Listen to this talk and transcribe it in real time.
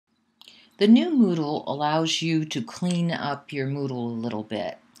The new Moodle allows you to clean up your Moodle a little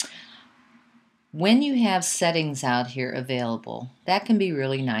bit. When you have settings out here available, that can be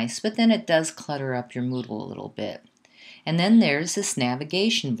really nice, but then it does clutter up your Moodle a little bit. And then there's this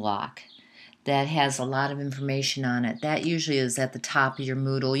navigation block that has a lot of information on it. That usually is at the top of your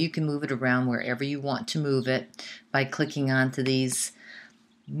Moodle. You can move it around wherever you want to move it by clicking onto these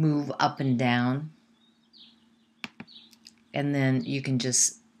move up and down. And then you can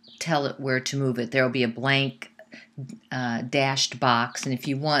just tell it where to move it. There will be a blank dashed box, and if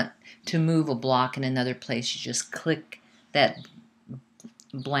you want to move a block in another place, you just click that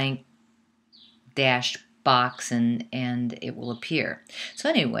blank dashed box and it will appear. So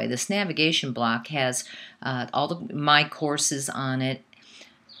anyway, this navigation block has all my courses on it.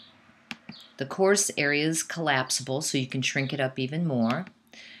 The course area is collapsible, so you can shrink it up even more.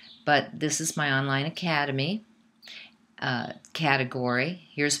 But this is my online academy category.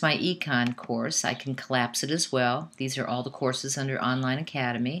 Here's my econ course. I can collapse it as well. These are all the courses under Online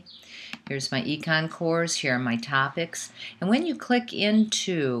Academy. Here's my econ course. Here are my topics. And when you click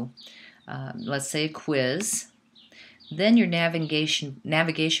into, let's say, a quiz, then your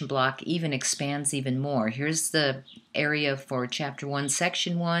navigation block even expands even more. Here's the area for Chapter 1,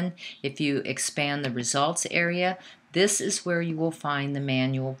 Section 1. If you expand the results area, this is where you will find the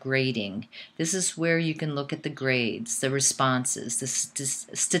manual grading. This is where you can look at the grades, the responses, the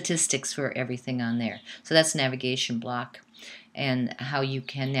statistics for everything on there. So that's navigation block and how you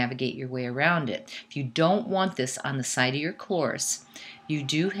can navigate your way around it. If you don't want this on the side of your course, you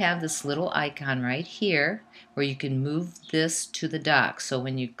do have this little icon right here where you can move this to the dock. So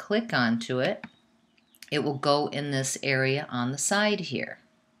when you click onto it, it will go in this area on the side here.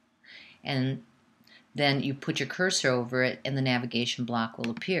 And then you put your cursor over it and the navigation block will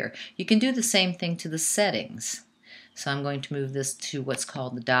appear. You can do the same thing to the settings. So I'm going to move this to what's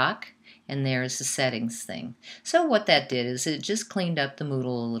called the dock, and there's the settings thing. So what that did is it just cleaned up the Moodle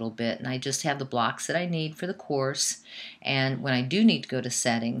a little bit, and I just have the blocks that I need for the course. And when I do need to go to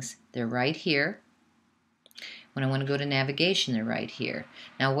settings, they're right here. When I want to go to navigation, they're right here.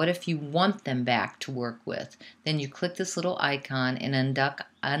 Now what if you want them back to work with? Then you click this little icon and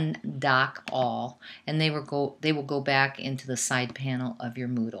undock all, and they will go back into the side panel of your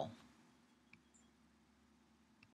Moodle.